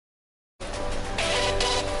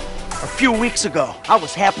few weeks ago, I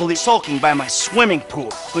was happily sulking by my swimming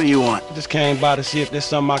pool. What do you want? Just came by to see if there's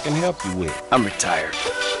something I can help you with. I'm retired.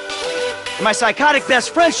 My psychotic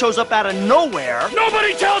best friend shows up out of nowhere.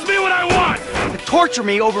 Nobody tells me what I want! To torture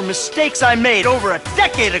me over mistakes I made over a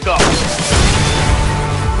decade ago.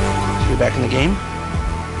 You back in the game?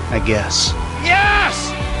 I guess.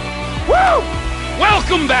 Yes! Woo!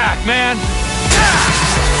 Welcome back, man!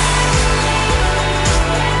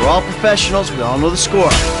 We're all professionals. We all know the score.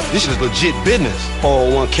 This is legit business.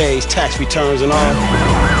 401ks, tax returns, and all.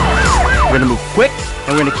 We're gonna move quick,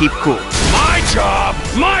 and we're gonna keep cool. My job,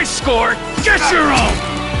 my score, get your own!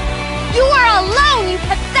 You are alone, you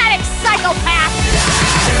pathetic psychopath!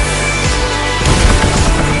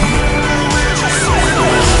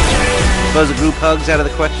 Suppose a group hug's out of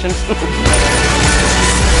the question?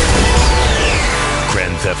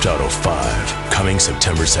 Grand Theft Auto 5, coming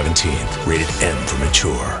September 17th. Rated M for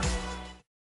mature.